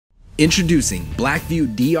Introducing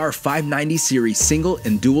BlackVue DR590 series single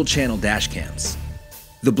and dual channel dash cams.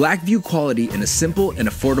 The BlackVue quality in a simple and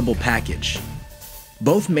affordable package.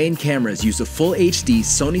 Both main cameras use a full HD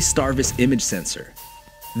Sony Starvis image sensor.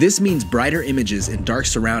 This means brighter images in dark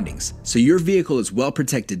surroundings, so your vehicle is well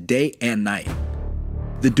protected day and night.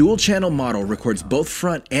 The dual channel model records both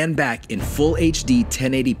front and back in full HD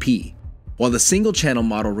 1080p, while the single channel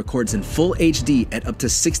model records in full HD at up to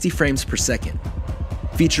 60 frames per second.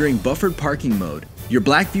 Featuring buffered parking mode, your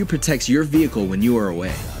BlackVue protects your vehicle when you are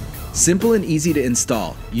away. Simple and easy to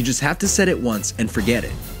install, you just have to set it once and forget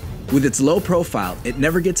it. With its low profile, it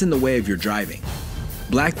never gets in the way of your driving.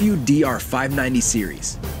 BlackVue DR590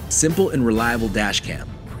 series, simple and reliable dash cam.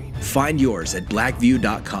 Find yours at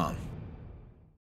blackvue.com.